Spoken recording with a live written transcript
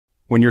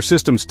When your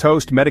system's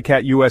toast,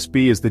 Medicat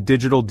USB is the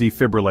digital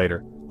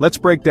defibrillator. Let's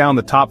break down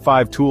the top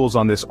 5 tools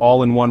on this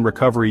all-in-one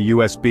recovery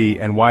USB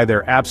and why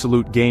they're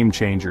absolute game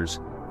changers.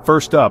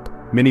 First up,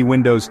 Mini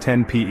Windows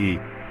 10 PE.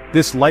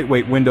 This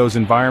lightweight Windows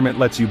environment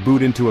lets you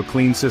boot into a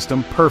clean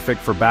system,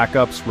 perfect for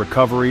backups,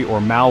 recovery, or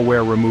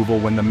malware removal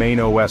when the main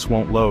OS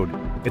won't load.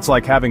 It's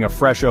like having a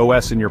fresh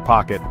OS in your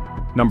pocket.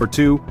 Number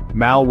 2,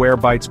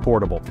 Malwarebytes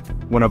Portable.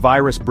 When a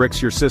virus bricks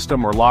your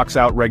system or locks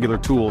out regular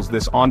tools,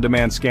 this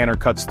on-demand scanner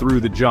cuts through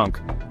the junk.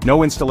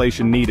 No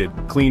installation needed,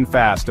 clean,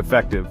 fast,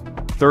 effective.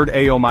 Third,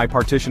 AOMEI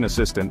Partition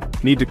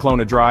Assistant. Need to clone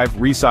a drive,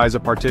 resize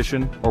a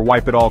partition, or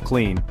wipe it all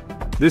clean?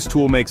 This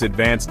tool makes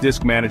advanced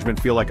disk management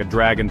feel like a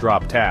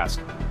drag-and-drop task.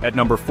 At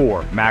number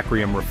 4,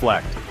 Macrium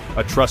Reflect.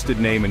 A trusted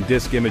name in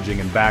disk imaging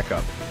and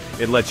backup.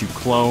 It lets you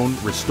clone,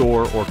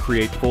 restore, or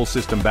create full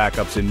system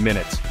backups in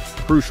minutes.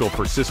 Crucial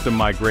for system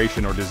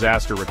migration or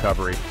disaster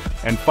recovery.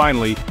 And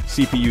finally,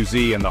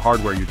 CPU-Z and the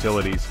hardware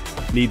utilities.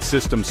 Need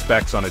system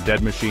specs on a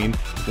dead machine?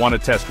 Want to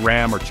test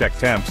RAM or check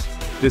temps?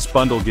 This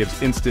bundle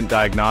gives instant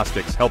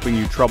diagnostics, helping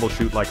you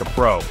troubleshoot like a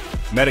pro.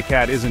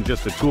 Medicat isn't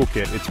just a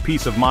toolkit, it's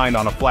peace of mind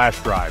on a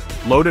flash drive.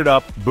 Load it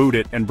up, boot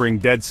it, and bring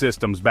dead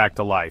systems back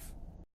to life.